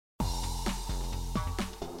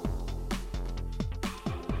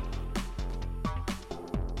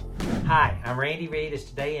Hi, I'm Randy Reed. It's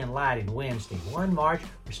Today in Lighting, Wednesday, 1 March.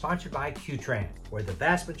 We're sponsored by Qtran, where the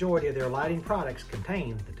vast majority of their lighting products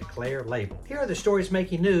contain the Declare label. Here are the stories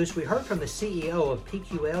making news. We heard from the CEO of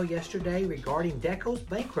PQL yesterday regarding Deco's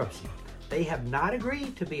bankruptcy. They have not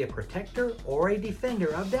agreed to be a protector or a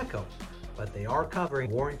defender of Deco, but they are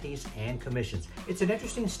covering warranties and commissions. It's an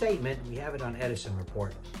interesting statement. We have it on Edison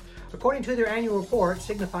Report. According to their annual report,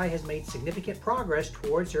 Signify has made significant progress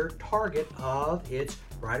towards their target of its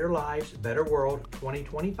Brighter Lives, Better World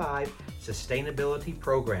 2025 sustainability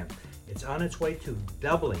program. It's on its way to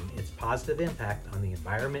doubling its positive impact on the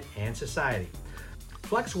environment and society.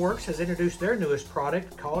 Flexworks has introduced their newest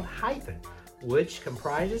product called Hyphen, which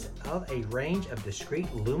comprises of a range of discrete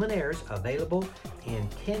luminaires available in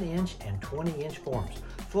 10-inch and 20-inch forms.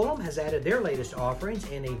 Fulham has added their latest offerings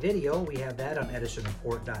in a video. We have that on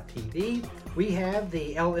EdisonReport.tv. We have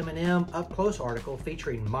the LM&M Up Close article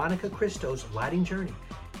featuring Monica Cristo's lighting journey.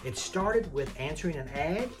 It started with answering an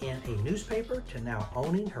ad in a newspaper to now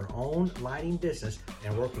owning her own lighting business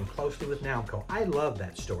and working closely with Nalco. I love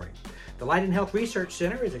that story. The Light and Health Research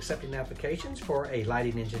Center is accepting applications for a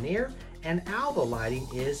lighting engineer, and Alva Lighting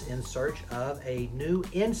is in search of a new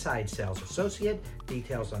inside sales associate.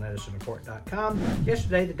 Details on EdisonReport.com.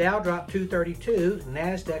 Yesterday, the Dow dropped 232,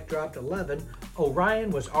 NASDAQ dropped 11. Orion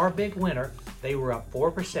was our big winner. They were up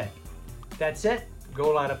 4%. That's it. Go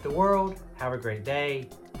light up the world. Have a great day.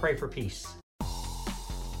 Pray for peace.